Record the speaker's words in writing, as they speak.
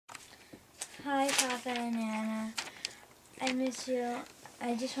Hi, Papa and Nana. I miss you.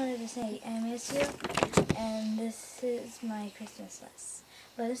 I just wanted to say I miss you, and this is my Christmas list.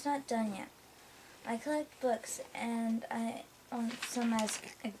 But it's not done yet. I collect books, and I want some as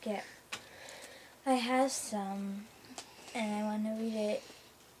a gift. I have some, and I want to read it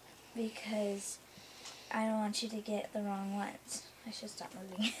because I don't want you to get the wrong ones. I should stop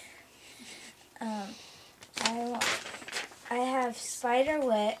moving. I have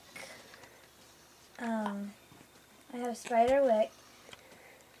Spiderwick.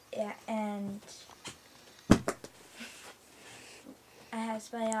 Yeah, and I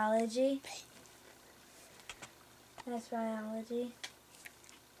have biology. That's biology.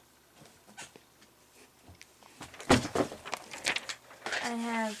 I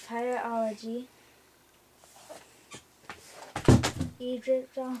have pyrology,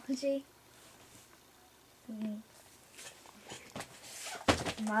 Egyptology,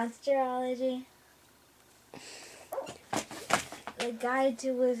 monsterology, the Guide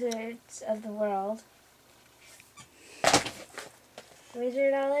to Wizards of the World,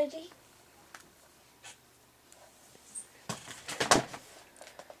 wizardology,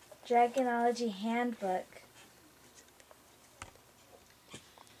 dragonology handbook,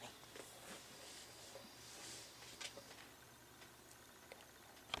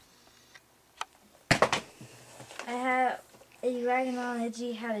 I have a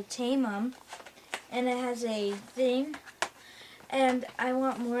dragonology how to tame them, and it has a thing, and I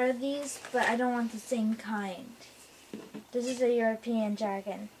want more of these, but I don't want the same kind. This is a European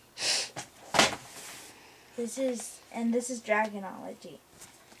dragon. This is dragonology.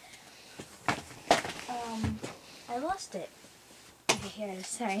 I lost it. Okay, here,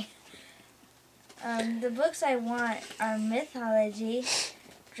 sorry. The books I want are mythology,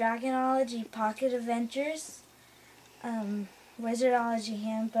 dragonology pocket adventures, wizardology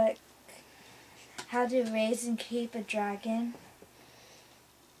handbook, how to raise and keep a dragon,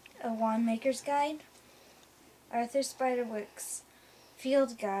 a wand maker's guide, Arthur Spiderwick's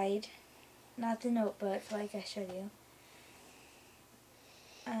field guide, not the notebook like I showed you,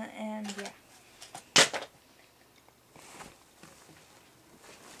 and yeah.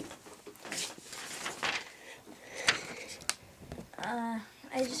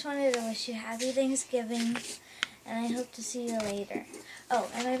 I just wanted to wish you happy Thanksgiving, and I hope to see you later. Oh,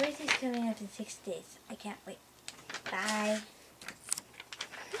 and my birthday's coming up in 6 days. I can't wait. Bye.